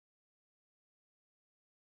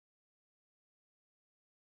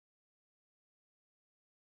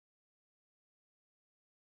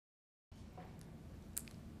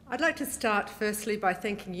I'd like to start firstly by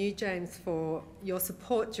thanking you, James, for your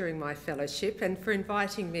support during my fellowship and for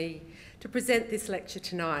inviting me to present this lecture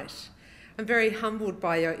tonight. I'm very humbled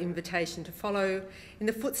by your invitation to follow in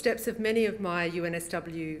the footsteps of many of my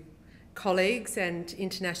UNSW colleagues and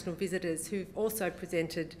international visitors who've also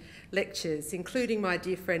presented lectures, including my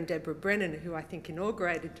dear friend Deborah Brennan, who I think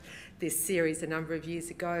inaugurated this series a number of years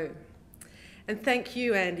ago. And thank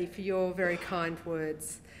you, Andy, for your very kind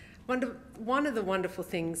words. One of the wonderful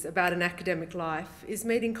things about an academic life is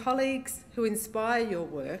meeting colleagues who inspire your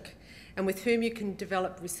work and with whom you can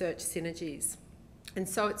develop research synergies. And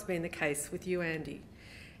so it's been the case with you, Andy.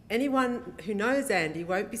 Anyone who knows Andy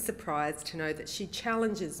won't be surprised to know that she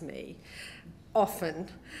challenges me often,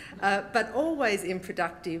 but always in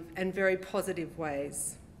productive and very positive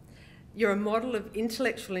ways. You're a model of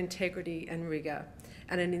intellectual integrity and rigour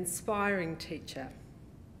and an inspiring teacher.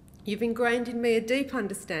 You've ingrained in me a deep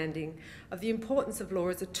understanding of the importance of law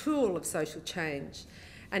as a tool of social change,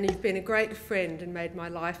 and you've been a great friend and made my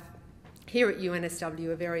life here at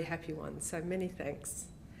UNSW a very happy one, so many thanks.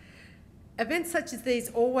 Events such as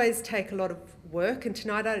these always take a lot of work, and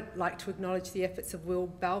tonight I'd like to acknowledge the efforts of Will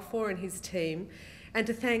Balfour and his team, and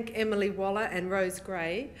to thank Emily Waller and Rose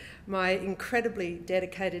Gray, my incredibly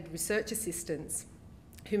dedicated research assistants,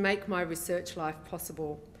 who make my research life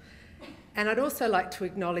possible. And I'd also like to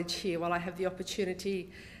acknowledge here, while I have the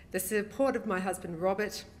opportunity, the support of my husband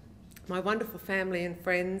Robert, my wonderful family and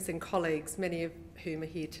friends and colleagues, many of whom are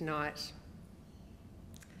here tonight.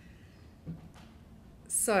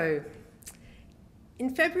 So,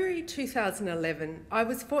 in February 2011, I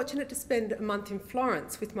was fortunate to spend a month in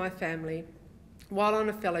Florence with my family while on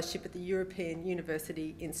a fellowship at the European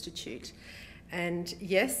University Institute. And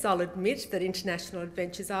yes, I'll admit that international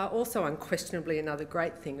adventures are also unquestionably another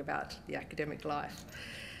great thing about the academic life.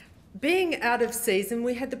 Being out of season,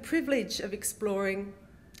 we had the privilege of exploring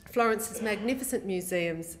Florence's magnificent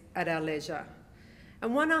museums at our leisure.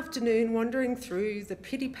 And one afternoon, wandering through the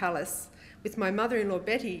Pitti Palace with my mother-in-law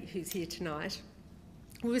Betty, who's here tonight,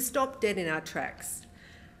 we were stopped dead in our tracks,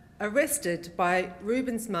 arrested by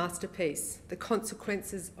Rubens' masterpiece, The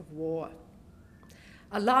Consequences of War.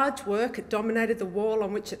 A large work, it dominated the wall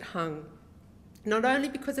on which it hung, not only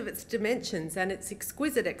because of its dimensions and its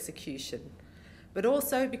exquisite execution, but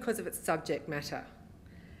also because of its subject matter.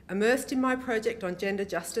 Immersed in my project on gender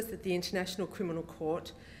justice at the International Criminal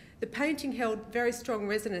Court, the painting held very strong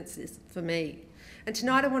resonances for me. And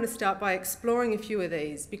tonight I want to start by exploring a few of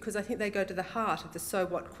these because I think they go to the heart of the so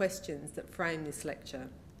what questions that frame this lecture.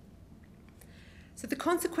 So The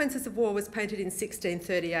Consequences of War was painted in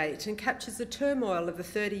 1638 and captures the turmoil of the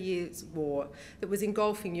 30 Years' War that was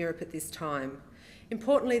engulfing Europe at this time.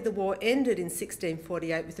 Importantly, the war ended in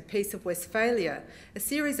 1648 with the Peace of Westphalia, a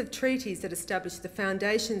series of treaties that established the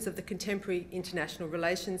foundations of the contemporary international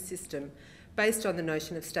relations system based on the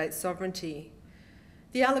notion of state sovereignty.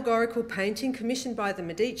 The allegorical painting, commissioned by the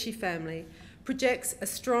Medici family, projects a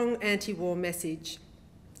strong anti-war message,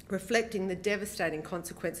 reflecting the devastating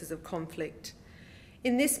consequences of conflict.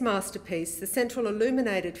 In this masterpiece, the central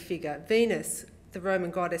illuminated figure, Venus, the Roman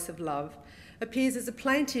goddess of love, appears as a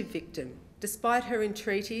plaintive victim. Despite her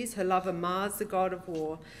entreaties, her lover Mars, the god of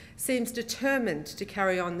war, seems determined to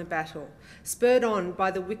carry on the battle, spurred on by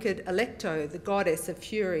the wicked Alecto, the goddess of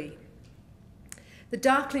fury. The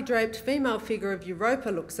darkly draped female figure of Europa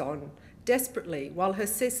looks on, desperately, while her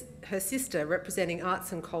sister, representing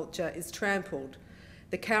arts and culture, is trampled.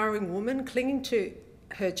 The cowering woman, clinging to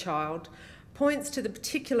her child, points to the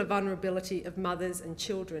particular vulnerability of mothers and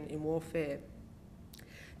children in warfare.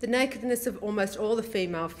 The nakedness of almost all the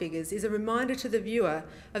female figures is a reminder to the viewer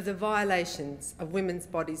of the violations of women's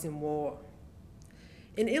bodies in war.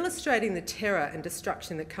 In illustrating the terror and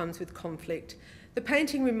destruction that comes with conflict, the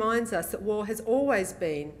painting reminds us that war has always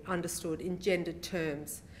been understood in gendered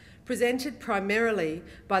terms, presented primarily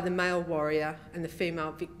by the male warrior and the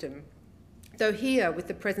female victim. Though here, with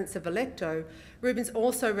the presence of Alecto, Rubens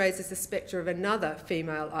also raises the spectre of another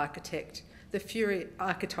female archetype, the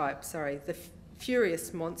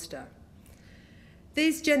furious monster.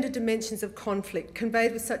 These gender dimensions of conflict,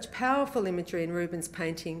 conveyed with such powerful imagery in Rubens'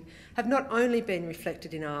 painting, have not only been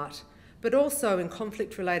reflected in art, but also in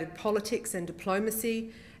conflict-related politics and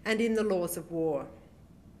diplomacy, and in the laws of war.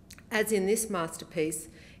 As in this masterpiece,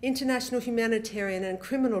 international humanitarian and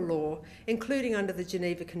criminal law, including under the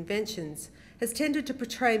Geneva Conventions, has tended to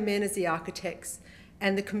portray men as the architects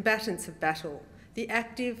and the combatants of battle, the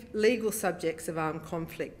active, legal subjects of armed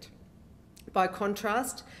conflict. By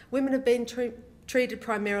contrast, women have been treated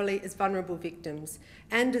primarily as vulnerable victims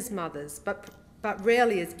and as mothers, but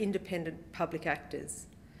rarely as independent public actors.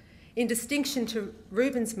 In distinction to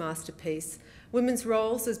Rubens' masterpiece, women's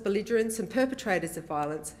roles as belligerents and perpetrators of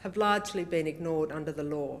violence have largely been ignored under the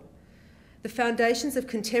law. The foundations of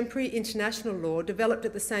contemporary international law, developed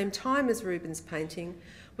at the same time as Rubens' painting,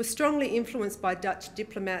 were strongly influenced by Dutch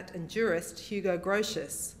diplomat and jurist Hugo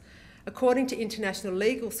Grotius. According to international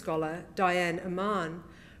legal scholar Diane Aman,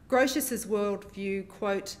 Grotius's worldview,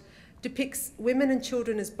 quote, depicts women and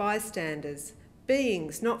children as bystanders,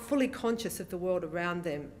 beings not fully conscious of the world around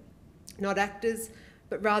them, not actors,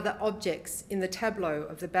 but rather objects in the tableau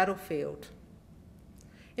of the battlefield.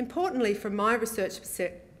 Importantly, from my research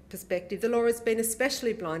perspective, the law has been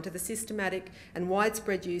especially blind to the systematic and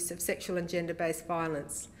widespread use of sexual and gender-based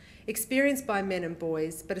violence, experienced by men and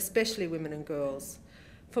boys, but especially women and girls.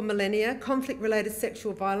 For millennia, conflict-related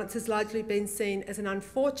sexual violence has largely been seen as an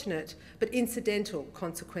unfortunate but incidental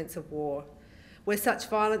consequence of war. Where such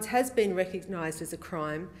violence has been recognised as a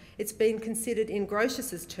crime, it's been considered in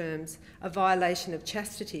Grotius's terms a violation of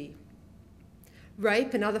chastity.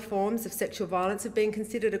 Rape and other forms of sexual violence have been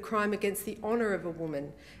considered a crime against the honour of a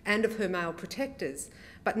woman and of her male protectors,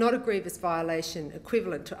 but not a grievous violation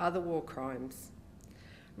equivalent to other war crimes.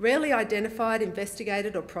 Rarely identified,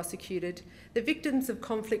 investigated or prosecuted, the victims of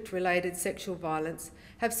conflict-related sexual violence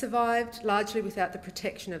have survived largely without the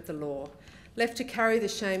protection of the law, left to carry the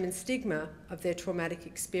shame and stigma of their traumatic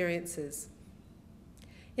experiences.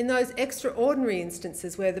 In those extraordinary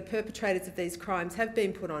instances where the perpetrators of these crimes have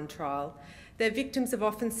been put on trial, their victims have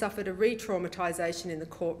often suffered a re-traumatisation in the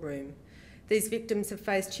courtroom. These victims have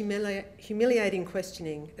faced humiliating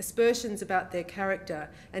questioning, aspersions about their character,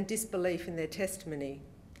 and disbelief in their testimony.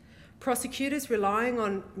 Prosecutors, relying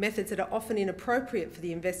on methods that are often inappropriate for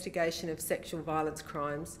the investigation of sexual violence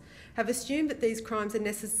crimes, have assumed that these crimes are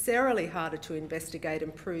necessarily harder to investigate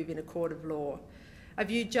and prove in a court of law, a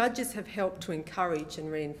view judges have helped to encourage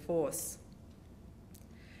and reinforce.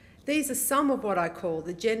 These are some of what I call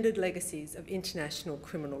the gendered legacies of international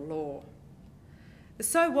criminal law. The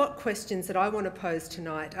so what questions that I want to pose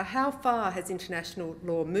tonight are: how far has international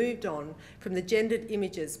law moved on from the gendered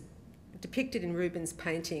images depicted in Rubens'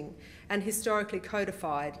 painting and historically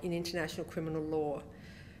codified in international criminal law?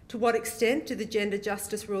 To what extent do the gender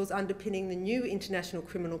justice rules underpinning the new International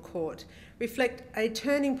Criminal Court reflect a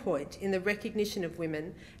turning point in the recognition of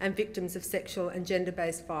women and victims of sexual and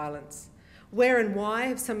gender-based violence? Where and why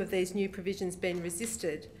have some of these new provisions been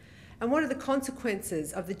resisted? And what are the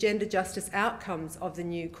consequences of the gender justice outcomes of the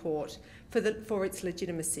new court for its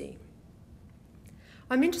legitimacy?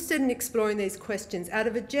 I'm interested in exploring these questions out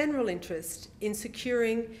of a general interest in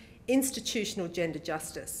securing institutional gender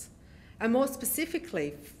justice, and more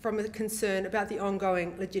specifically from a concern about the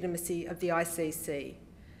ongoing legitimacy of the ICC.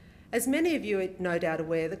 As many of you are no doubt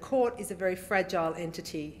aware, the court is a very fragile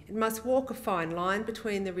entity. It must walk a fine line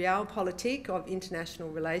between the realpolitik of international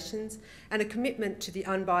relations and a commitment to the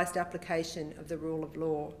unbiased application of the rule of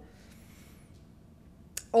law,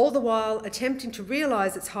 all the while attempting to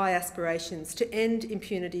realise its high aspirations to end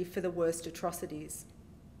impunity for the worst atrocities.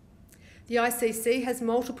 The ICC has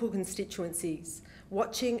multiple constituencies,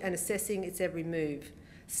 watching and assessing its every move.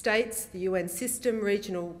 States, the UN system,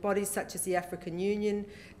 regional bodies such as the African Union,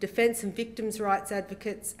 defence and victims' rights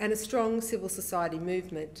advocates, and a strong civil society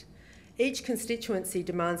movement. Each constituency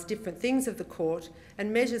demands different things of the court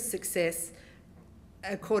and measures success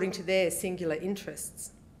according to their singular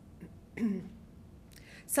interests.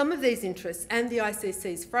 Some of these interests and the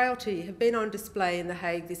ICC's frailty have been on display in The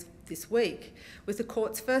Hague this week, with the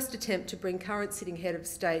court's first attempt to bring current sitting head of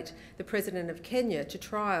state, the President of Kenya, to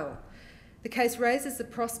trial. The case raises the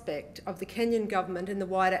prospect of the Kenyan government and the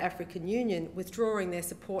wider African Union withdrawing their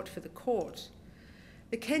support for the court.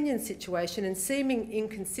 The Kenyan situation and seeming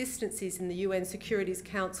inconsistencies in the UN Security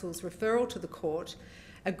Council's referral to the court,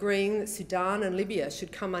 agreeing that Sudan and Libya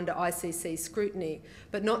should come under ICC scrutiny,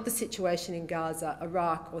 but not the situation in Gaza,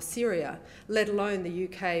 Iraq or Syria, let alone the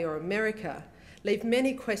UK or America, leave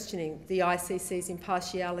many questioning the ICC's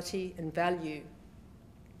impartiality and value.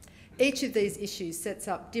 Each of these issues sets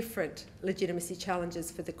up different legitimacy challenges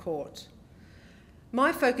for the court.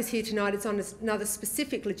 My focus here tonight is on another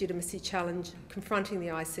specific legitimacy challenge confronting the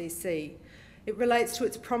ICC. It relates to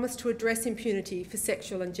its promise to address impunity for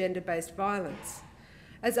sexual and gender-based violence.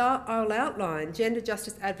 As I'll outline, gender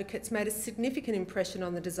justice advocates made a significant impression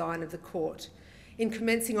on the design of the court. In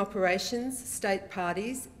commencing operations, state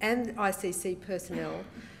parties and ICC personnel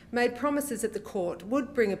made promises that the court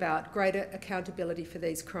would bring about greater accountability for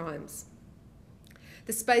these crimes.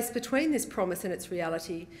 The space between this promise and its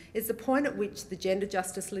reality is the point at which the gender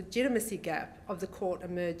justice legitimacy gap of the court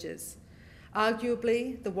emerges.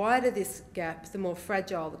 Arguably, the wider this gap, the more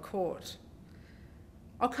fragile the court.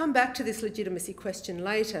 I'll come back to this legitimacy question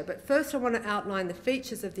later, but first I want to outline the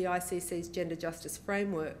features of the ICC's gender justice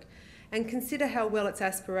framework and consider how well its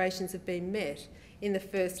aspirations have been met in the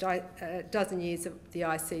first dozen years of the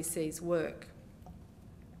ICC's work.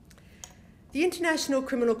 The International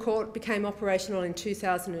Criminal Court became operational in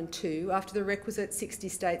 2002 after the requisite 60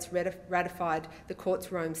 states ratified the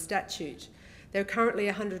court's Rome Statute. There are currently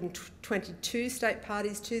 122 state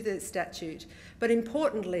parties to the statute, but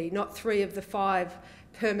importantly, not 3 of the 5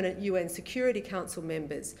 permanent UN Security Council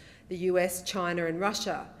members, the US, China and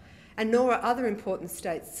Russia, and nor are other important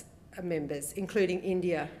states members, including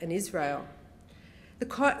India and Israel. The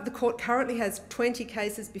court currently has 20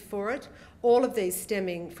 cases before it, all of these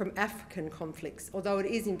stemming from African conflicts, although it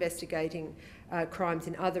is investigating crimes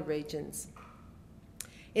in other regions.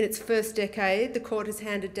 In its first decade, the court has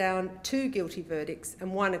handed down 2 guilty verdicts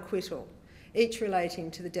and 1 acquittal, each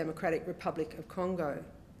relating to the Democratic Republic of Congo.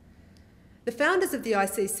 The founders of the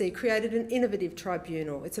ICC created an innovative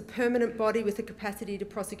tribunal. It's a permanent body with the capacity to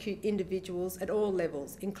prosecute individuals at all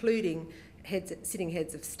levels, including sitting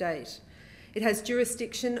heads of state. It has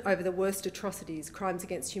jurisdiction over the worst atrocities, crimes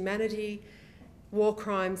against humanity, war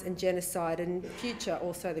crimes and genocide, and in the future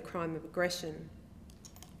also the crime of aggression.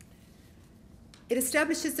 It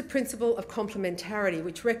establishes the principle of complementarity,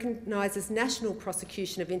 which recognises national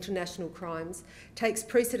prosecution of international crimes takes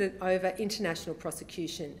precedent over international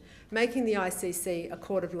prosecution, making the ICC a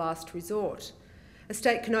court of last resort. A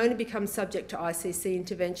state can only become subject to ICC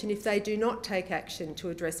intervention if they do not take action to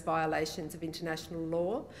address violations of international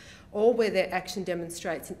law, or where their action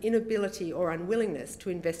demonstrates an inability or unwillingness to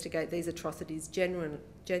investigate these atrocities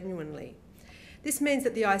genuinely. This means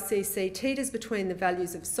that the ICC teeters between the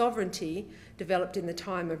values of sovereignty, developed in the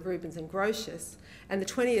time of Rubens and Grotius, and the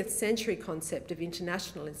 20th century concept of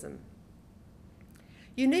internationalism.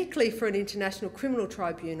 Uniquely for an international criminal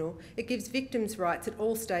tribunal, it gives victims rights at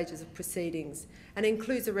all stages of proceedings and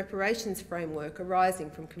includes a reparations framework arising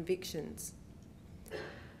from convictions.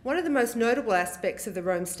 One of the most notable aspects of the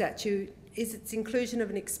Rome Statute is its inclusion of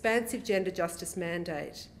an expansive gender justice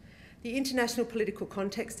mandate. The international political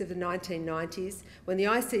context of the 1990s, when the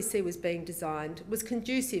ICC was being designed, was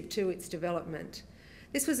conducive to its development.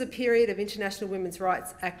 This was a period of international women's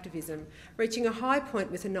rights activism, reaching a high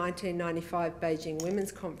point with the 1995 Beijing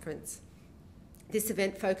Women's Conference. This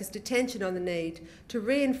event focused attention on the need to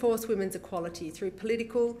reinforce women's equality through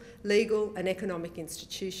political, legal and economic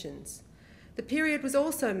institutions. The period was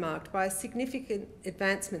also marked by significant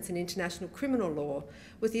advancements in international criminal law,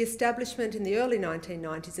 with the establishment in the early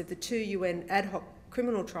 1990s of the 2 UN ad hoc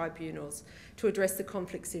criminal tribunals to address the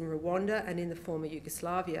conflicts in Rwanda and in the former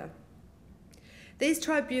Yugoslavia. These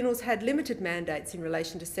tribunals had limited mandates in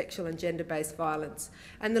relation to sexual and gender-based violence,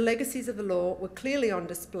 and the legacies of the law were clearly on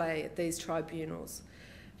display at these tribunals.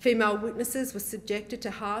 Female witnesses were subjected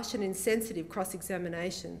to harsh and insensitive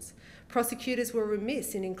cross-examinations. Prosecutors were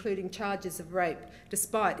remiss in including charges of rape,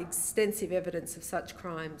 despite extensive evidence of such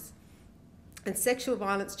crimes. And sexual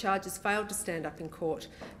violence charges failed to stand up in court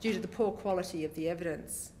due to the poor quality of the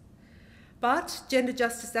evidence. But gender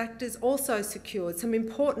justice actors also secured some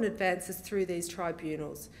important advances through these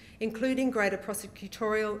tribunals, including greater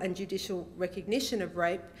prosecutorial and judicial recognition of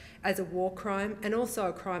rape as a war crime and also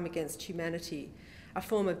a crime against humanity, a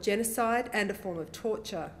form of genocide and a form of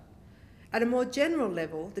torture. At a more general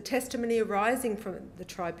level, the testimony arising from the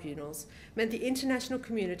tribunals meant the international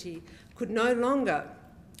community could no longer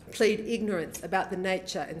plead ignorance about the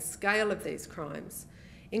nature and scale of these crimes.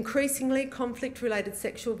 Increasingly, conflict-related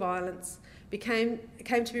sexual violence came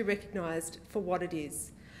to be recognised for what it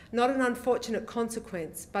is, not an unfortunate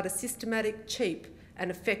consequence, but a systematic, cheap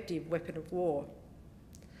and effective weapon of war.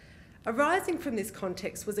 Arising from this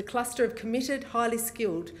context was a cluster of committed, highly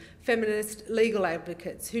skilled feminist legal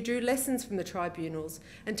advocates who drew lessons from the tribunals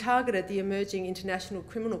and targeted the emerging International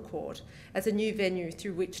Criminal Court as a new venue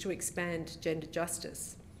through which to expand gender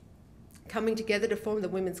justice. Coming together to form the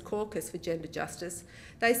Women's Caucus for Gender Justice,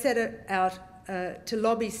 they set out to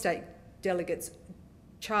lobby state delegates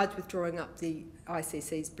charged with drawing up the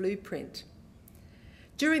ICC's blueprint.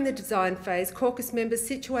 During the design phase, caucus members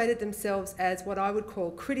situated themselves as what I would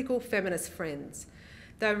call critical feminist friends.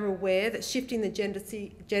 They were aware that shifting the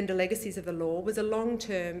gender legacies of the law was a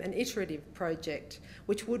long-term and iterative project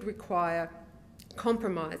which would require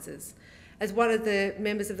compromises. As one of the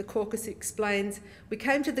members of the caucus explains, we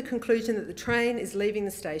came to the conclusion that the train is leaving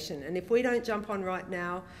the station, and if we don't jump on right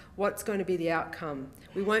now, what's going to be the outcome?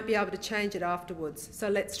 We won't be able to change it afterwards, so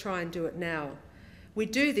let's try and do it now. We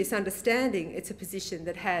do this understanding it's a position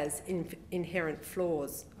that has inherent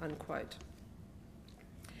flaws, unquote.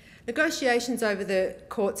 Negotiations over the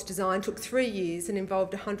court's design took 3 years and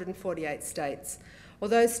involved 148 states.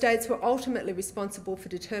 Although states were ultimately responsible for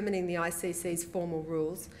determining the ICC's formal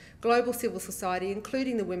rules, global civil society,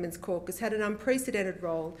 including the Women's Caucus, had an unprecedented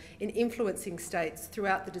role in influencing states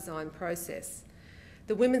throughout the design process.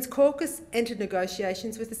 The Women's Caucus entered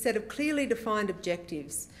negotiations with a set of clearly defined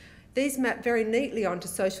objectives. These map very neatly onto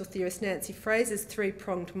social theorist Nancy Fraser's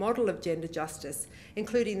three-pronged model of gender justice,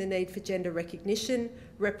 including the need for gender recognition,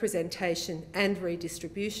 representation, and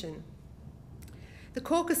redistribution. The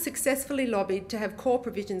caucus successfully lobbied to have core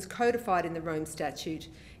provisions codified in the Rome Statute,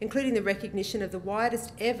 including the recognition of the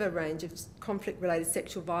widest ever range of conflict-related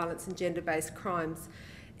sexual violence and gender-based crimes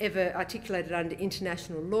ever articulated under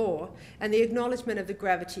international law, and the acknowledgement of the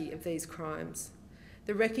gravity of these crimes.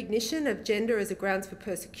 The recognition of gender as a grounds for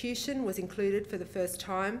persecution was included for the first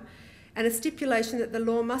time, and a stipulation that the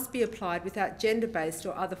law must be applied without gender-based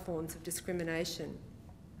or other forms of discrimination.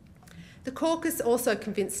 The caucus also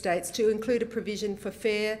convinced states to include a provision for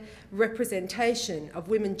fair representation of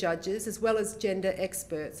women judges as well as gender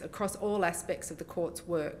experts across all aspects of the court's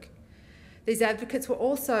work. These advocates were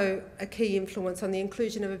also a key influence on the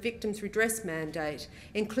inclusion of a victims' redress mandate,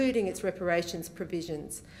 including its reparations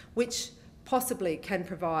provisions, which possibly can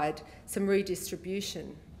provide some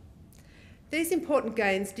redistribution. These important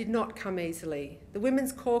gains did not come easily. The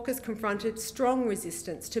Women's Caucus confronted strong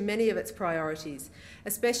resistance to many of its priorities,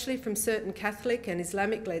 especially from certain Catholic and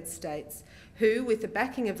Islamic-led states who, with the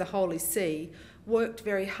backing of the Holy See, worked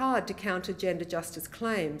very hard to counter gender justice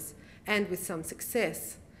claims, and with some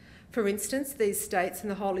success. For instance, these states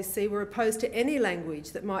and the Holy See were opposed to any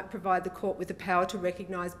language that might provide the court with the power to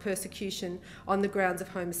recognise persecution on the grounds of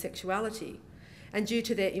homosexuality. And due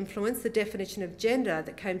to their influence, the definition of gender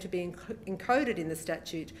that came to be encoded in the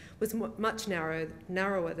statute was much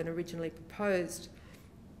narrower than originally proposed.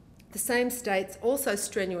 The same states also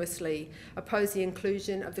strenuously opposed the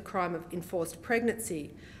inclusion of the crime of enforced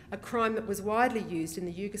pregnancy, a crime that was widely used in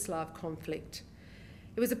the Yugoslav conflict.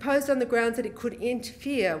 It was opposed on the grounds that it could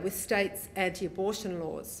interfere with states' anti-abortion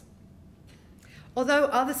laws. Although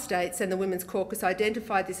other states and the Women's Caucus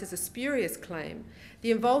identified this as a spurious claim,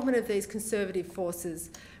 the involvement of these conservative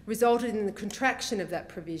forces resulted in the contraction of that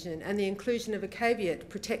provision and the inclusion of a caveat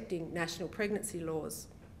protecting national pregnancy laws.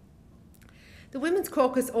 The Women's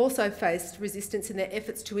Caucus also faced resistance in their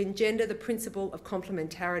efforts to engender the principle of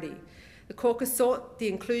complementarity. The caucus sought the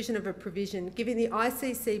inclusion of a provision giving the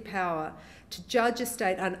ICC power to judge a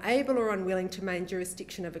state unable or unwilling to maintain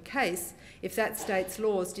jurisdiction of a case if that state's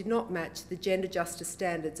laws did not match the gender justice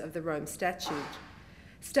standards of the Rome Statute.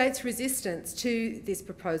 States' resistance to this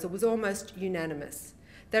proposal was almost unanimous.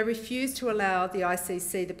 They refused to allow the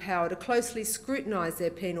ICC the power to closely scrutinise their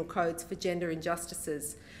penal codes for gender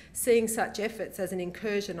injustices, seeing such efforts as an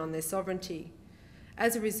incursion on their sovereignty.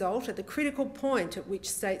 As a result, at the critical point at which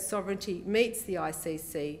state sovereignty meets the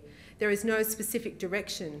ICC, there is no specific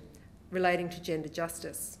direction relating to gender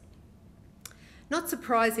justice. Not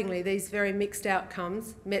surprisingly, these very mixed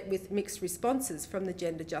outcomes met with mixed responses from the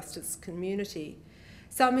gender justice community.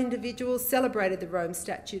 Some individuals celebrated the Rome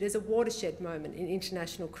Statute as a watershed moment in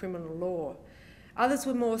international criminal law. Others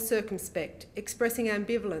were more circumspect, expressing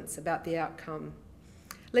ambivalence about the outcome.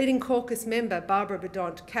 Leading caucus member Barbara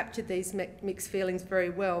Bedont captured these mixed feelings very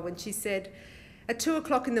well when she said, "At 2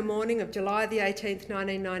 o'clock in the morning of July the 18th,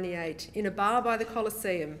 1998, in a bar by the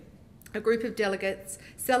Colosseum, a group of delegates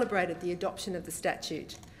celebrated the adoption of the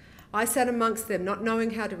statute. I sat amongst them, not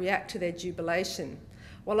knowing how to react to their jubilation.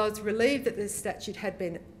 While I was relieved that the statute had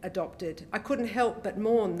been adopted, I couldn't help but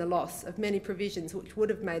mourn the loss of many provisions which would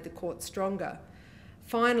have made the court stronger.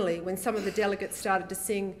 Finally, when some of the delegates started to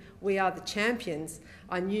sing 'We Are the Champions,'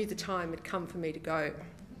 I knew the time had come for me to go."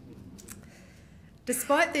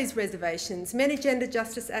 Despite these reservations, many gender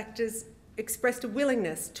justice actors expressed a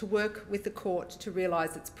willingness to work with the court to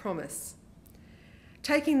realise its promise.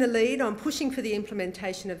 Taking the lead on pushing for the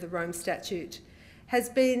implementation of the Rome Statute has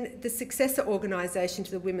been the successor organisation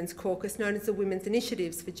to the Women's Caucus known as the Women's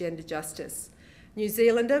Initiatives for Gender Justice. New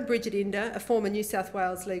Zealander Bridget Inder, a former New South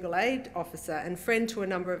Wales legal aid officer and friend to a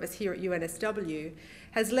number of us here at UNSW,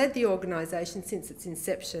 has led the organisation since its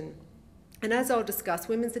inception. And as I'll discuss,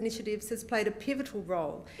 Women's Initiatives has played a pivotal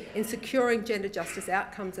role in securing gender justice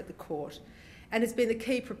outcomes at the court and has been the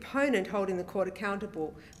key proponent holding the court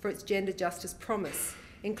accountable for its gender justice promise,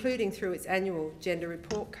 including through its annual gender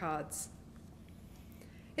report cards.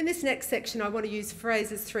 In this next section, I want to use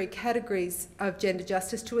Fraser's three categories of gender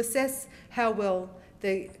justice to assess how well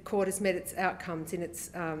the court has met its outcomes in its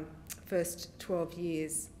first 12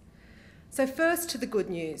 years. So first, to the good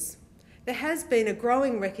news. There has been a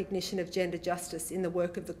growing recognition of gender justice in the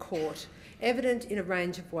work of the court, evident in a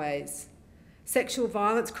range of ways. Sexual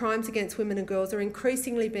violence crimes against women and girls are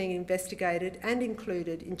increasingly being investigated and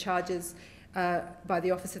included in charges by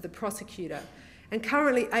the Office of the Prosecutor. And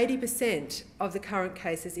currently 80% of the current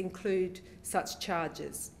cases include such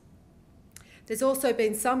charges. There's also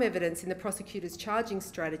been some evidence in the prosecutor's charging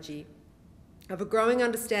strategy of a growing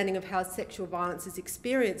understanding of how sexual violence is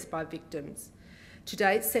experienced by victims. To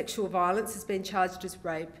date, sexual violence has been charged as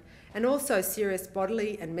rape, and also serious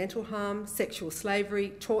bodily and mental harm, sexual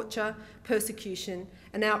slavery, torture, persecution,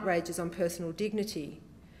 and outrages on personal dignity.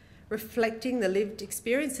 Reflecting the lived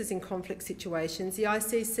experiences in conflict situations, the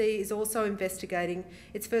ICC is also investigating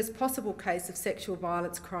its first possible case of sexual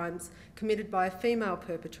violence crimes committed by a female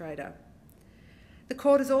perpetrator. The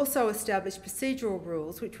court has also established procedural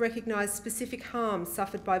rules which recognise specific harm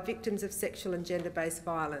suffered by victims of sexual and gender-based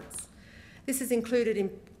violence. This has included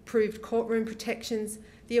improved courtroom protections,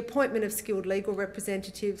 the appointment of skilled legal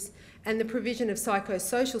representatives, and the provision of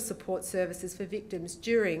psychosocial support services for victims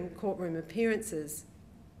during courtroom appearances.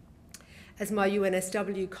 As my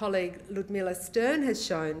UNSW colleague Ludmilla Stern has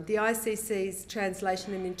shown, the ICC's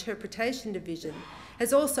Translation and Interpretation Division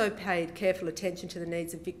has also paid careful attention to the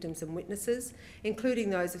needs of victims and witnesses, including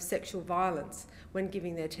those of sexual violence, when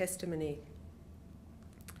giving their testimony.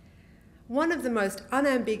 One of the most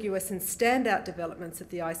unambiguous and standout developments at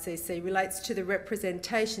the ICC relates to the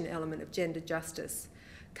representation element of gender justice.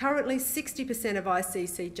 Currently, 60% of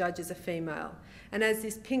ICC judges are female, and as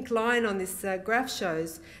this pink line on this graph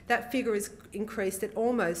shows, that figure has increased at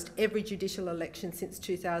almost every judicial election since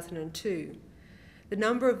 2002. The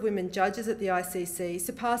number of women judges at the ICC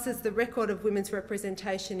surpasses the record of women's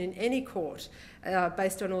representation in any court,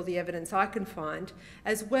 based on all the evidence I can find,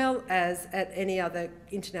 as well as at any other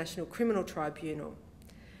international criminal tribunal.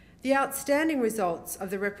 The outstanding results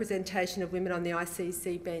of the representation of women on the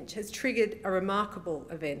ICC bench has triggered a remarkable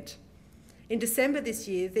event. In December this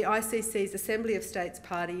year, the ICC's Assembly of States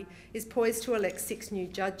Party is poised to elect 6 new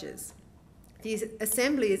judges. The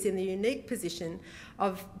Assembly is in the unique position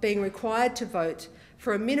of being required to vote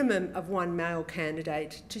for a minimum of 1 male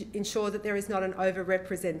candidate to ensure that there is not an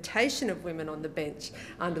over-representation of women on the bench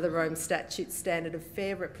under the Rome Statute standard of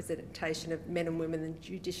fair representation of men and women in the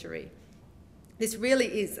judiciary. This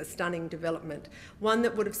really is a stunning development, one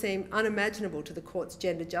that would have seemed unimaginable to the court's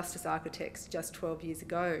gender justice architects just 12 years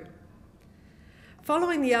ago.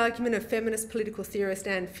 Following the argument of feminist political theorist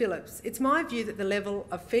Anne Phillips, it's my view that the level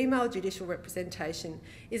of female judicial representation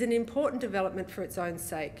is an important development for its own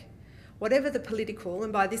sake. Whatever the political,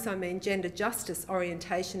 and by this I mean gender justice,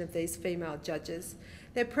 orientation of these female judges,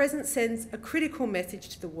 their presence sends a critical message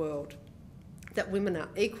to the world that women are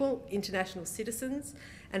equal international citizens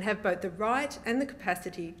and have both the right and the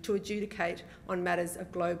capacity to adjudicate on matters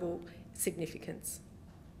of global significance.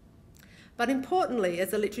 But importantly,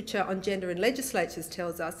 as the literature on gender in legislatures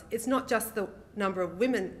tells us, it's not just the number of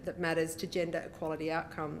women that matters to gender equality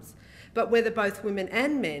outcomes, but whether both women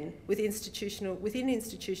and men within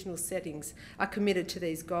institutional settings are committed to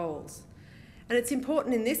these goals. And it's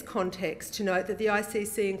important in this context to note that the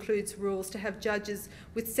ICC includes rules to have judges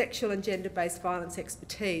with sexual and gender-based violence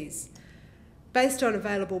expertise. Based on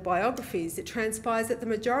available biographies, it transpires that the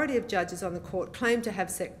majority of judges on the court claim to have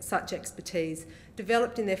such expertise,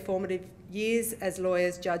 developed in their formative years as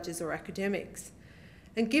lawyers, judges or academics.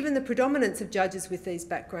 And given the predominance of judges with these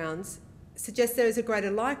backgrounds, suggests there is a greater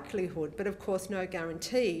likelihood, but of course no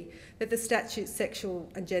guarantee, that the statute's sexual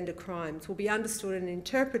and gender crimes will be understood and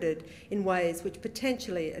interpreted in ways which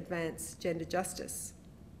potentially advance gender justice.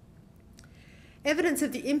 Evidence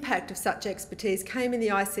of the impact of such expertise came in the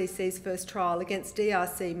ICC's first trial against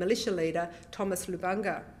DRC militia leader Thomas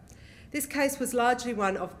Lubanga. This case was largely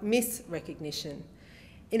one of misrecognition.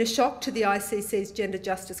 In a shock to the ICC's gender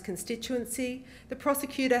justice constituency, the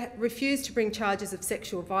prosecutor refused to bring charges of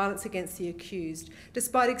sexual violence against the accused,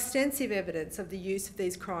 despite extensive evidence of the use of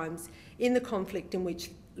these crimes in the conflict in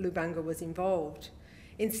which Lubanga was involved.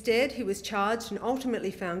 Instead, he was charged and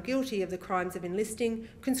ultimately found guilty of the crimes of enlisting,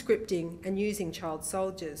 conscripting and using child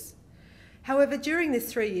soldiers. However, during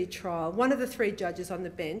this 3-year trial, one of the 3 judges on the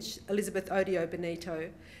bench, Elizabeth Odio Benito,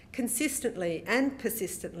 consistently and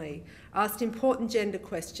persistently asked important gender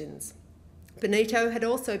questions. Benito had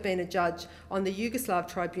also been a judge on the Yugoslav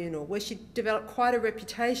tribunal, where she developed quite a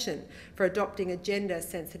reputation for adopting a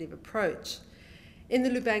gender-sensitive approach. In the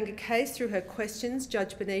Lubanga case, through her questions,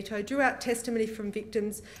 Judge Benito drew out testimony from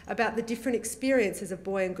victims about the different experiences of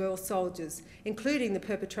boy and girl soldiers, including the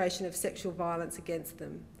perpetration of sexual violence against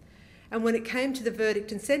them. And when it came to the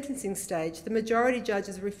verdict and sentencing stage, the majority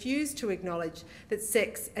judges refused to acknowledge that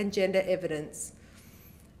sex and gender evidence,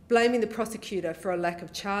 blaming the prosecutor for a lack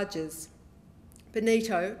of charges.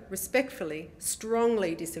 Benito, respectfully,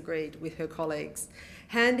 strongly disagreed with her colleagues.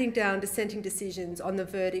 Handing down dissenting decisions on the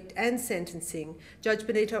verdict and sentencing, Judge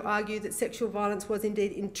Benito argued that sexual violence was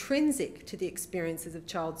indeed intrinsic to the experiences of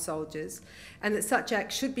child soldiers and that such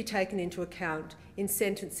acts should be taken into account in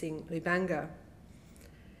sentencing Lubanga.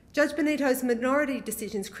 Judge Benito's minority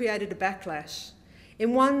decisions created a backlash.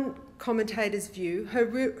 In one commentator's view, her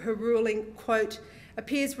ruling, quote,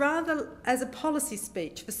 appears rather as a policy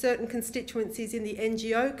speech for certain constituencies in the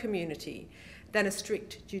NGO community than a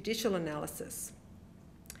strict judicial analysis.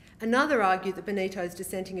 Another argued that Benito's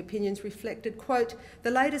dissenting opinions reflected, quote,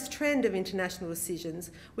 the latest trend of international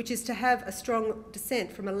decisions, which is to have a strong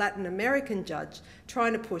dissent from a Latin American judge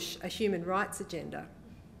trying to push a human rights agenda.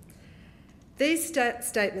 These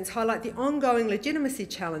statements highlight the ongoing legitimacy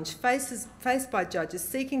challenge faced by judges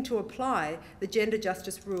seeking to apply the gender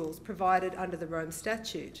justice rules provided under the Rome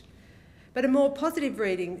Statute. But a more positive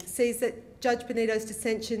reading sees that Judge Benito's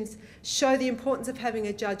dissensions show the importance of having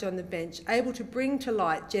a judge on the bench able to bring to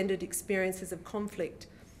light gendered experiences of conflict,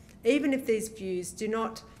 even if these views do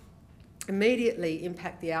not immediately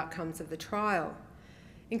impact the outcomes of the trial.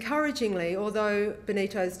 Encouragingly, although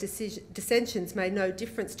Benito's dissensions made no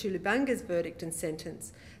difference to Lubanga's verdict and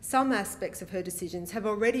sentence, some aspects of her decisions have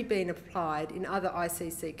already been applied in other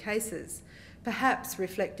ICC cases, perhaps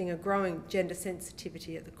reflecting a growing gender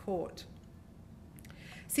sensitivity at the court.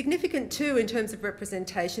 Significant too in terms of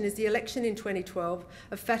representation is the election in 2012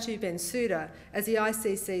 of Fatou Bensouda as the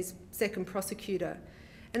ICC's second prosecutor.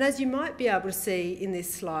 And as you might be able to see in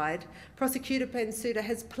this slide, Prosecutor Bensouda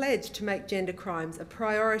has pledged to make gender crimes a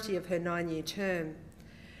priority of her 9-year term.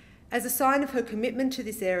 As a sign of her commitment to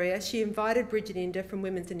this area, she invited Bridget Inder from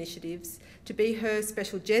Women's Initiatives to be her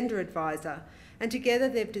special gender advisor, and together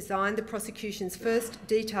they've designed the prosecution's first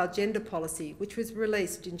detailed gender policy, which was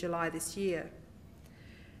released in July this year.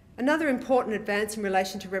 Another important advance in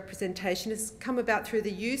relation to representation has come about through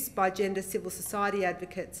the use by gender civil society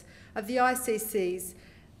advocates of the ICC's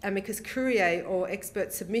amicus curiae or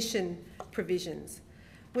expert submission provisions.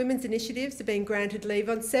 Women's Initiatives have been granted leave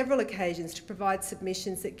on several occasions to provide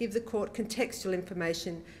submissions that give the court contextual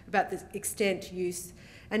information about the extent, use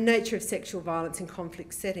and nature of sexual violence in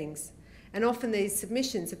conflict settings, and often these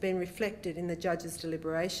submissions have been reflected in the judge's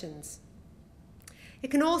deliberations. It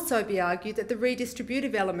can also be argued that the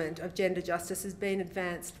redistributive element of gender justice has been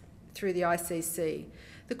advanced through the ICC.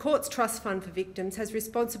 The Court's Trust Fund for Victims has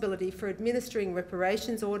responsibility for administering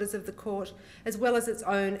reparations orders of the Court, as well as its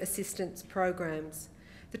own assistance programs.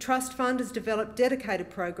 The Trust Fund has developed dedicated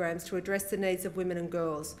programs to address the needs of women and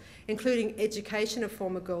girls, including education of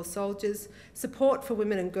former girl soldiers, support for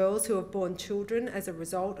women and girls who have borne children as a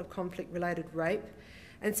result of conflict-related rape,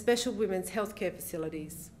 and special women's healthcare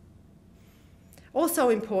facilities. Also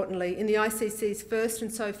importantly, in the ICC's first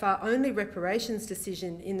and so far only reparations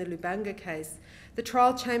decision in the Lubanga case, the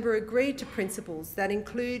trial chamber agreed to principles that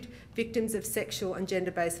include victims of sexual and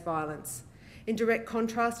gender-based violence. In direct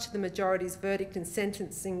contrast to the majority's verdict and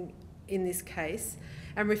sentencing in this case,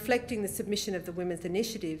 and reflecting the submission of the Women's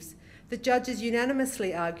Initiatives, the judges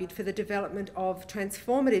unanimously argued for the development of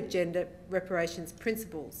transformative gender reparations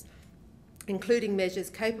principles, including measures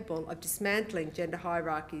capable of dismantling gender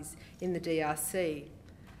hierarchies in the DRC.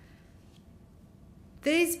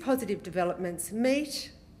 These positive developments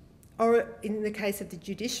meet, or in the case of the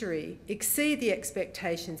judiciary, exceed the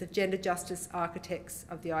expectations of gender justice architects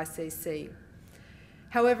of the ICC.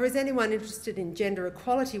 However, as anyone interested in gender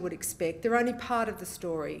equality would expect, they're only part of the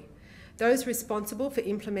story. Those responsible for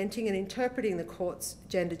implementing and interpreting the court's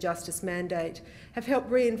gender justice mandate have helped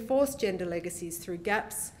reinforce gender legacies through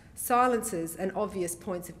gaps, silences and obvious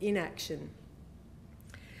points of inaction.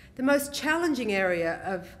 The most challenging area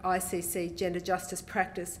of ICC gender justice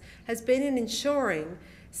practice has been in ensuring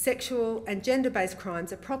sexual and gender-based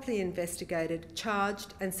crimes are properly investigated,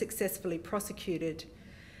 charged and successfully prosecuted.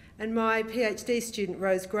 And my PhD student,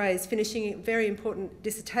 Rose Gray, is finishing a very important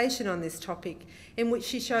dissertation on this topic, in which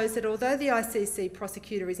she shows that although the ICC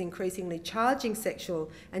prosecutor is increasingly charging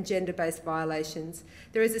sexual and gender-based violations,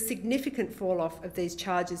 there is a significant fall-off of these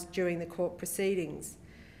charges during the court proceedings.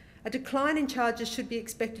 A decline in charges should be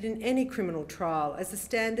expected in any criminal trial, as the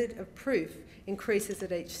standard of proof increases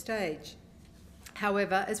at each stage.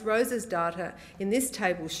 However, as Rose's data in this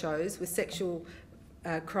table shows, with sexual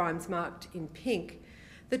crimes marked in pink,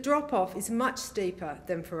 the drop-off is much steeper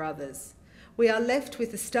than for others. We are left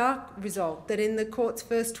with the stark result that in the court's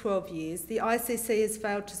first 12 years, the ICC has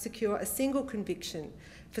failed to secure a single conviction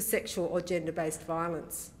for sexual or gender-based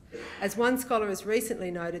violence. As one scholar has recently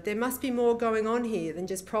noted, there must be more going on here than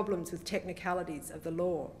just problems with technicalities of the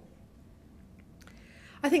law.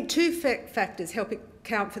 I think two factors help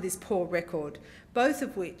account for this poor record, both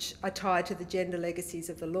of which are tied to the gender legacies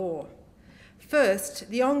of the law. First,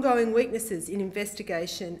 the ongoing weaknesses in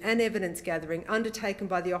investigation and evidence gathering undertaken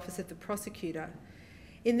by the Office of the Prosecutor.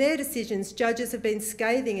 In their decisions, judges have been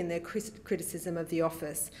scathing in their criticism of the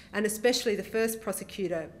office, and especially the first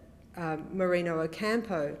prosecutor, Marino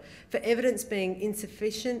Ocampo, for evidence being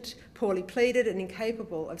insufficient, poorly pleaded and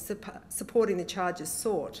incapable of supporting the charges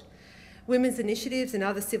sought. Women's initiatives and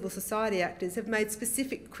other civil society actors have made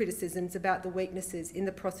specific criticisms about the weaknesses in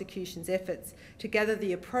the prosecution's efforts to gather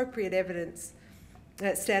the appropriate evidence,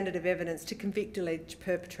 standard of evidence to convict alleged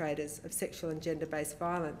perpetrators of sexual and gender-based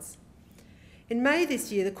violence. In May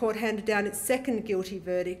this year, the court handed down its second guilty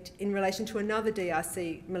verdict in relation to another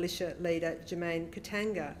DRC militia leader, Jermaine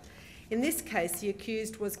Katanga. In this case, the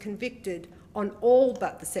accused was convicted on all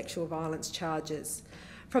but the sexual violence charges.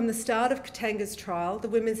 From the start of Katanga's trial, the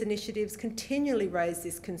women's initiatives continually raised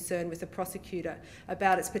this concern with the prosecutor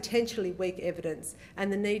about its potentially weak evidence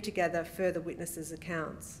and the need to gather further witnesses'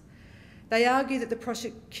 accounts. They argue that the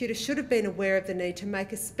prosecutor should have been aware of the need to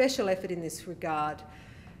make a special effort in this regard,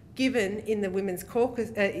 given, in the Women's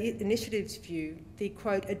Caucus Initiative's view, the,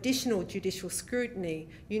 quote, additional judicial scrutiny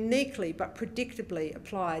uniquely but predictably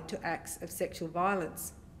applied to acts of sexual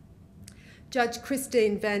violence. Judge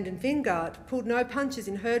Christine van den Vingard pulled no punches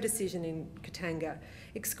in her decision in Katanga,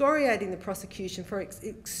 excoriating the prosecution for its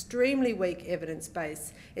extremely weak evidence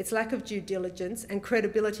base, its lack of due diligence and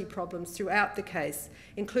credibility problems throughout the case,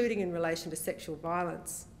 including in relation to sexual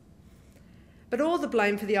violence. But all the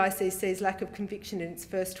blame for the ICC's lack of conviction in its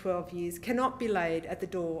first 12 years cannot be laid at the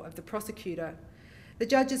door of the prosecutor. The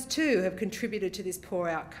judges too have contributed to this poor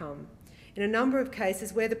outcome. In a number of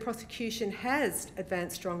cases where the prosecution has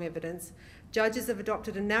advanced strong evidence, judges have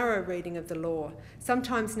adopted a narrow reading of the law,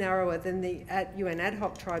 sometimes narrower than the UN ad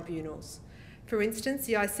hoc tribunals. For instance,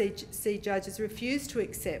 the ICC judges refused to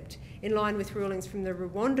accept, in line with rulings from the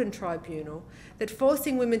Rwandan tribunal, that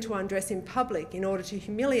forcing women to undress in public in order to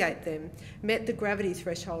humiliate them met the gravity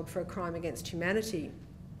threshold for a crime against humanity.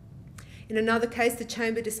 In another case, the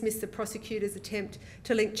chamber dismissed the prosecutor's attempt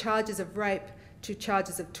to link charges of rape to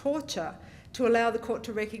charges of torture to allow the court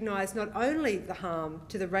to recognise not only the harm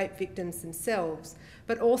to the rape victims themselves,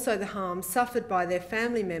 but also the harm suffered by their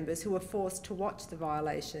family members who were forced to watch the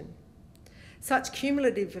violation. Such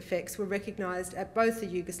cumulative effects were recognised at both the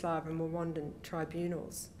Yugoslav and Rwandan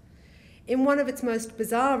tribunals. In one of its most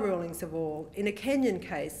bizarre rulings of all, in a Kenyan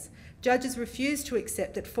case, judges refused to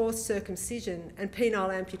accept that forced circumcision and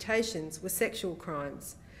penile amputations were sexual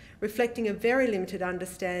crimes, reflecting a very limited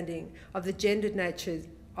understanding of the gendered nature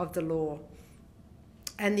of the law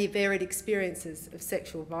and the varied experiences of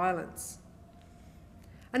sexual violence.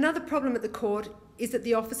 Another problem at the court is that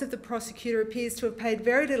the Office of the Prosecutor appears to have paid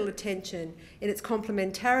very little attention in its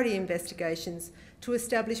complementarity investigations to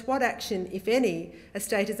establish what action, if any, a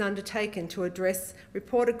state has undertaken to address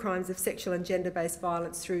reported crimes of sexual and gender-based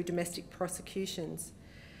violence through domestic prosecutions.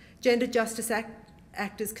 Gender justice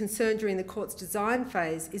actors concerned during the court's design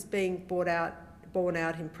phase is being borne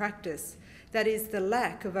out in practice. That is, the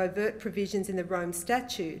lack of overt provisions in the Rome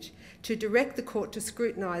Statute to direct the court to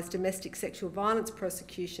scrutinise domestic sexual violence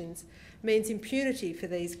prosecutions means impunity for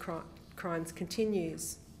these crimes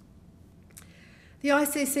continues. The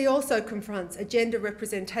ICC also confronts a gender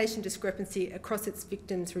representation discrepancy across its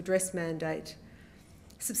victims' redress mandate.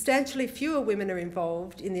 Substantially fewer women are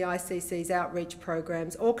involved in the ICC's outreach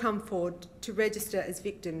programs or come forward to register as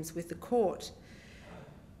victims with the court.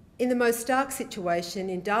 In the most stark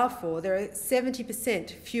situation in Darfur, there are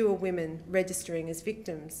 70% fewer women registering as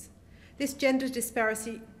victims. This gender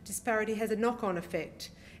disparity has a knock-on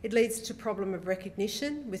effect. It leads to a problem of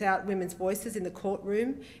recognition. Without women's voices in the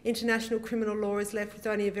courtroom, international criminal law is left with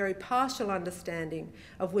only a very partial understanding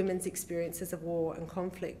of women's experiences of war and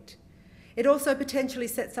conflict. It also potentially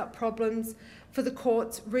sets up problems for the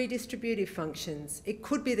court's redistributive functions. It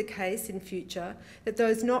could be the case in future that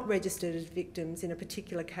those not registered as victims in a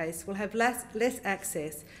particular case will have less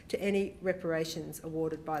access to any reparations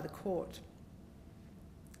awarded by the court.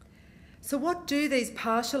 So what do these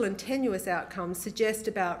partial and tenuous outcomes suggest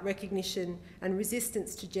about recognition and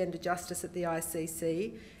resistance to gender justice at the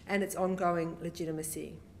ICC and its ongoing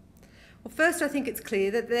legitimacy? Well, first, I think it's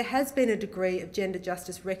clear that there has been a degree of gender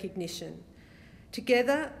justice recognition.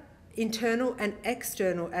 Together, internal and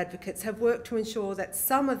external advocates have worked to ensure that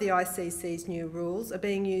some of the ICC's new rules are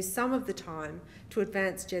being used some of the time to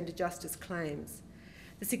advance gender justice claims.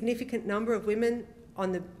 The significant number of women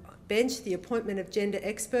on the bench, the appointment of gender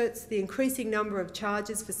experts, the increasing number of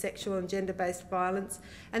charges for sexual and gender-based violence,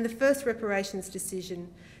 and the first reparations decision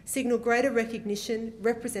signal greater recognition,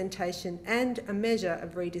 representation, and a measure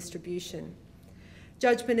of redistribution.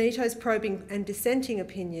 Judge Benito's probing and dissenting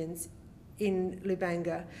opinions in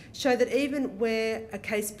Lubanga show that even where a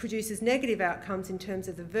case produces negative outcomes in terms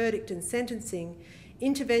of the verdict and sentencing,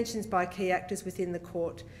 interventions by key actors within the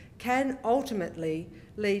court can ultimately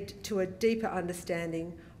lead to a deeper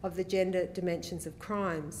understanding of the gender dimensions of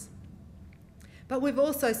crimes. But we've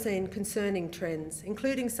also seen concerning trends,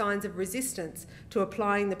 including signs of resistance to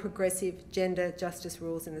applying the progressive gender justice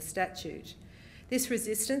rules in the statute. This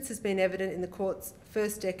resistance has been evident in the court's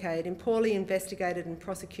first decade in poorly investigated and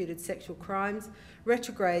prosecuted sexual crimes,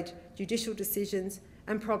 retrograde judicial decisions,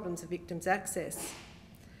 and problems of victims' access.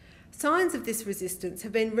 Signs of this resistance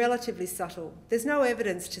have been relatively subtle. There's no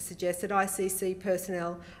evidence to suggest that ICC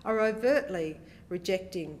personnel are overtly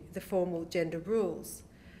rejecting the formal gender rules.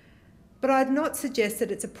 But I'd not suggest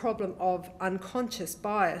that it's a problem of unconscious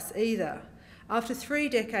bias either. After 3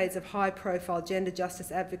 decades of high-profile gender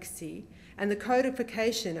justice advocacy and the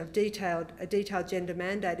codification of a detailed gender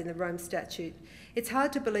mandate in the Rome Statute, it's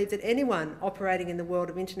hard to believe that anyone operating in the world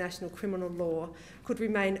of international criminal law could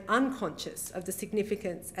remain unconscious of the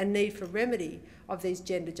significance and need for remedy of these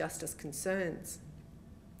gender justice concerns.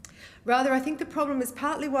 Rather, I think the problem is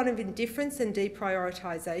partly one of indifference and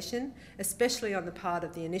deprioritisation, especially on the part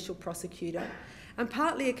of the initial prosecutor, and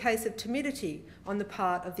partly a case of timidity on the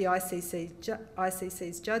part of the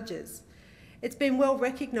ICC's judges. It's been well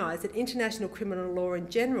recognised that international criminal law in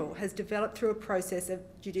general has developed through a process of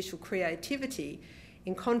judicial creativity,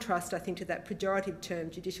 in contrast, I think, to that pejorative term,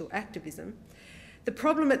 judicial activism. The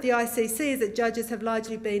problem at the ICC is that judges have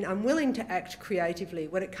largely been unwilling to act creatively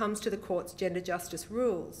when it comes to the court's gender justice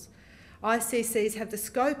rules. ICCs have the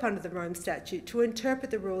scope under the Rome Statute to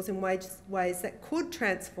interpret the rules in ways that could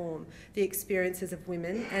transform the experiences of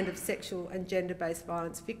women and of sexual and gender-based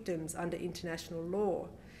violence victims under international law.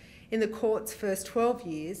 In the court's first 12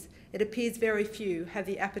 years, it appears very few have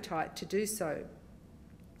the appetite to do so.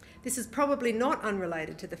 This is probably not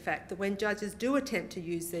unrelated to the fact that when judges do attempt to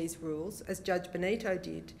use these rules, as Judge Benito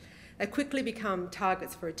did, they quickly become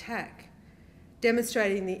targets for attack,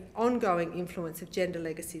 demonstrating the ongoing influence of gender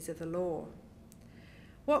legacies of the law.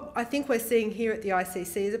 What I think we're seeing here at the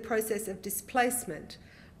ICC is a process of displacement,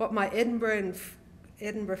 what my Edinburgh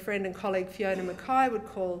friend and colleague Fiona Mackay would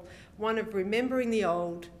call one of remembering the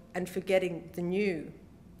old and forgetting the new.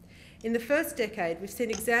 In the first decade, we've seen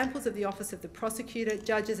examples of the Office of the Prosecutor,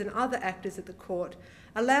 judges and other actors at the court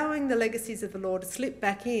allowing the legacies of the law to slip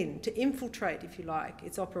back in, to infiltrate, if you like,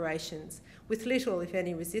 its operations, with little, if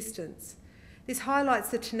any, resistance. This highlights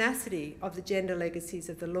the tenacity of the gender legacies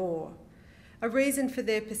of the law. A reason for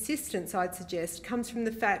their persistence, I'd suggest, comes from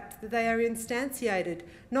the fact that they are instantiated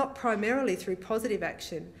not primarily through positive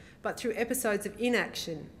action, but through episodes of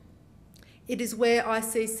inaction. It is where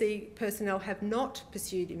ICC personnel have not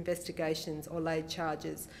pursued investigations or laid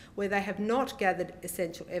charges, where they have not gathered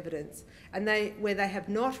essential evidence, and where they have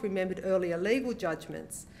not remembered earlier legal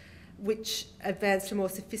judgments, which advanced a more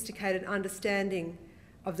sophisticated understanding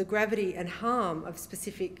of the gravity and harm of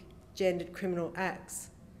specific gendered criminal acts.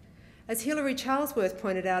 As Hilary Charlesworth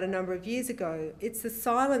pointed out a number of years ago, it's the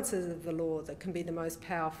silences of the law that can be the most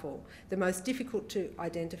powerful, the most difficult to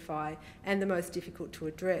identify, and the most difficult to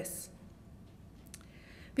address.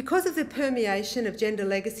 Because of the permeation of gender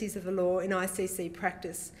legacies of the law in ICC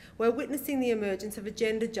practice, we're witnessing the emergence of a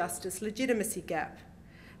gender justice legitimacy gap,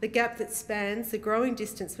 the gap that spans the growing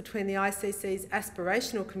distance between the ICC's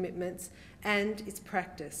aspirational commitments and its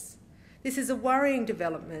practice. This is a worrying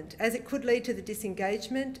development, as it could lead to the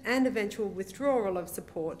disengagement and eventual withdrawal of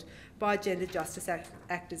support by gender justice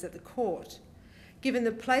actors at the court. Given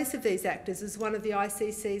the place of these actors as one of the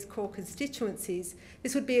ICC's core constituencies,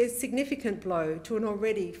 this would be a significant blow to an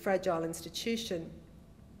already fragile institution.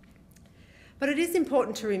 But it is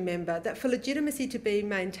important to remember that for legitimacy to be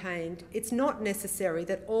maintained, it's not necessary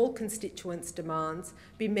that all constituents' demands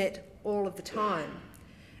be met all of the time.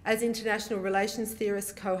 As international relations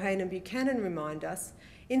theorists Cohen and Buchanan remind us,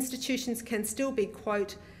 institutions can still be,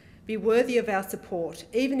 quote, be worthy of our support,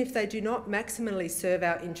 even if they do not maximally serve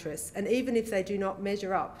our interests and even if they do not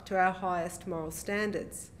measure up to our highest moral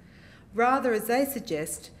standards. Rather, as they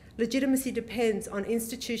suggest, legitimacy depends on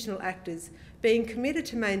institutional actors being committed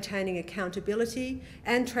to maintaining accountability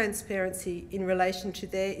and transparency in relation to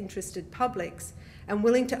their interested publics and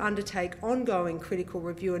willing to undertake ongoing critical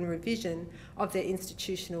review and revision of their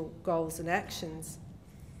institutional goals and actions.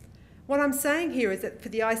 What I'm saying here is that for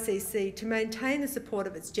the ICC to maintain the support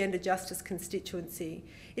of its gender justice constituency,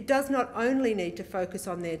 it does not only need to focus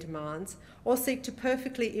on their demands or seek to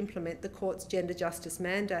perfectly implement the court's gender justice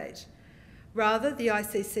mandate. Rather, the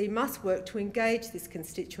ICC must work to engage this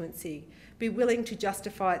constituency, be willing to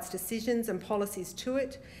justify its decisions and policies to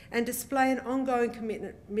it, and display an ongoing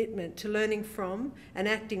commitment to learning from and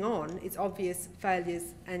acting on its obvious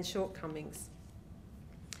failures and shortcomings.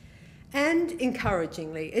 And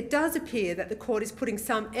encouragingly, it does appear that the court is putting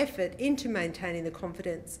some effort into maintaining the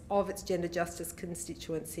confidence of its gender justice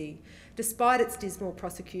constituency, despite its dismal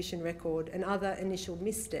prosecution record and other initial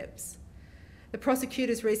missteps. The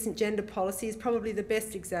prosecutor's recent gender policy is probably the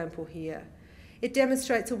best example here. It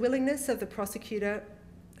demonstrates a willingness of the prosecutor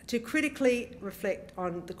to critically reflect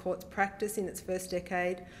on the court's practice in its first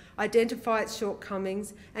decade, identify its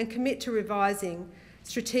shortcomings, and commit to revising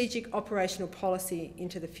strategic operational policy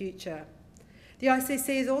into the future. The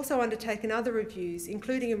ICC has also undertaken other reviews,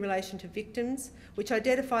 including in relation to victims, which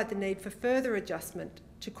identified the need for further adjustment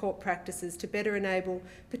to court practices to better enable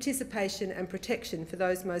participation and protection for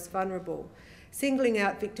those most vulnerable, singling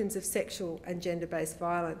out victims of sexual and gender-based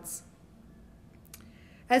violence.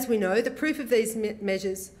 As we know, the proof of these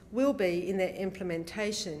measures will be in their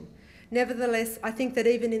implementation. Nevertheless, I think that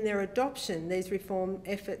even in their adoption, these reform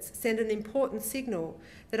efforts send an important signal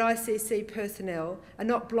that ICC personnel are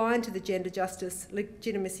not blind to the gender justice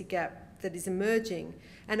legitimacy gap that is emerging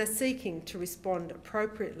and are seeking to respond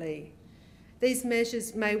appropriately. These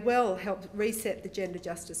measures may well help reset the gender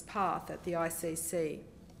justice path at the ICC.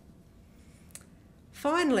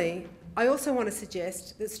 Finally, I also want to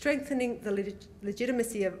suggest that strengthening the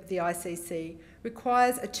legitimacy of the ICC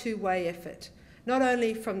requires a two-way effort, not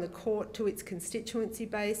only from the court to its constituency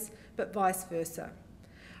base, but vice versa.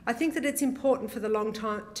 I think that it's important for the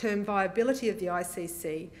long-term viability of the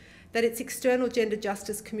ICC that its external gender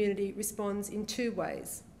justice community responds in two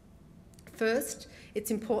ways. First, it's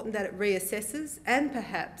important that it reassesses and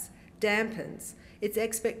perhaps dampens its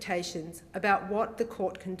expectations about what the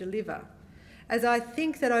court can deliver, as I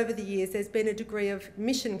think that over the years there's been a degree of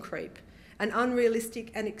mission creep and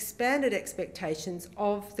unrealistic and expanded expectations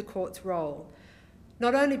of the court's role,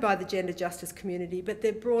 not only by the gender justice community, but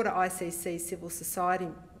the broader ICC civil society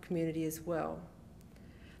community as well.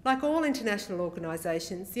 Like all international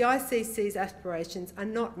organisations, the ICC's aspirations are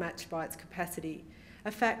not matched by its capacity,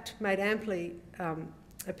 a fact made amply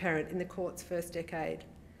apparent in the court's first decade.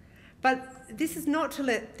 But this is not to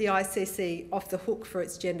let the ICC off the hook for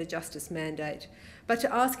its gender justice mandate, but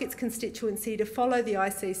to ask its constituency to follow the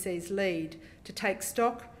ICC's lead, to take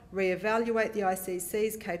stock, re-evaluate the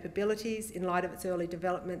ICC's capabilities in light of its early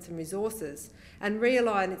developments and resources, and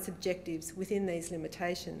realign its objectives within these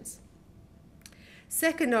limitations.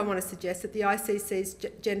 Second, I want to suggest that the ICC's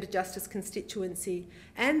gender justice constituency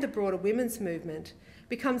and the broader women's movement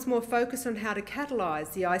becomes more focused on how to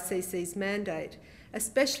catalyse the ICC's mandate,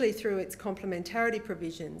 especially through its complementarity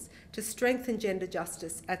provisions, to strengthen gender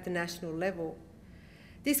justice at the national level.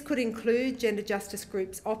 This could include gender justice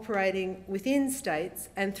groups operating within states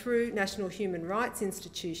and through national human rights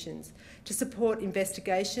institutions to support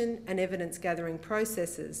investigation and evidence-gathering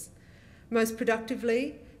processes. Most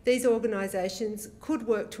productively, these organisations could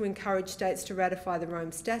work to encourage states to ratify the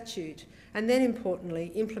Rome Statute and then,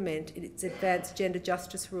 importantly, implement its advanced gender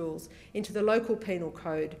justice rules into the local penal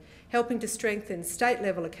code, helping to strengthen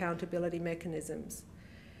state-level accountability mechanisms.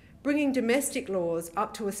 Bringing domestic laws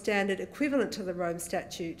up to a standard equivalent to the Rome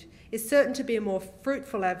Statute is certain to be a more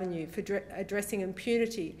fruitful avenue for addressing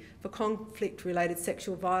impunity for conflict-related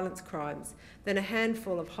sexual violence crimes than a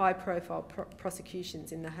handful of high-profile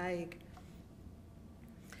prosecutions in The Hague.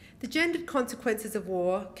 The gendered consequences of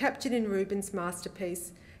war, captured in Rubin's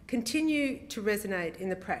masterpiece, continue to resonate in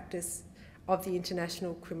the practice of the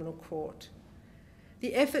International Criminal Court.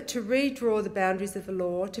 The effort to redraw the boundaries of the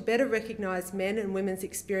law to better recognise men and women's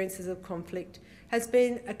experiences of conflict has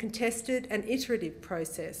been a contested and iterative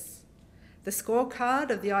process. The scorecard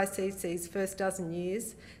of the ICC's first dozen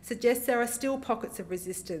years suggests there are still pockets of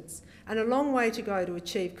resistance and a long way to go to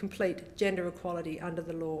achieve complete gender equality under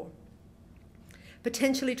the law.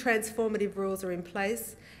 Potentially transformative rules are in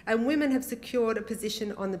place and women have secured a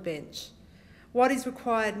position on the bench. What is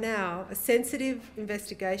required now are sensitive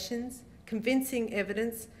investigations, convincing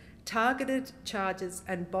evidence, targeted charges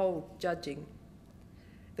and bold judging.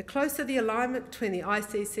 The closer the alignment between the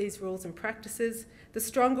ICC's rules and practices, the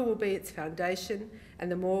stronger will be its foundation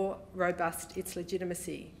and the more robust its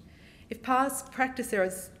legitimacy. If past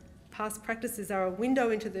practices are a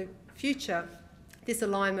window into the future, this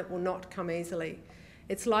alignment will not come easily.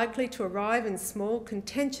 It's likely to arrive in small,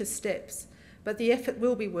 contentious steps, but the effort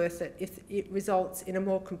will be worth it if it results in a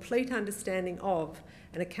more complete understanding of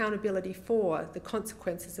and accountability for the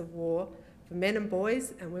consequences of war for men and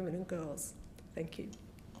boys and women and girls. Thank you.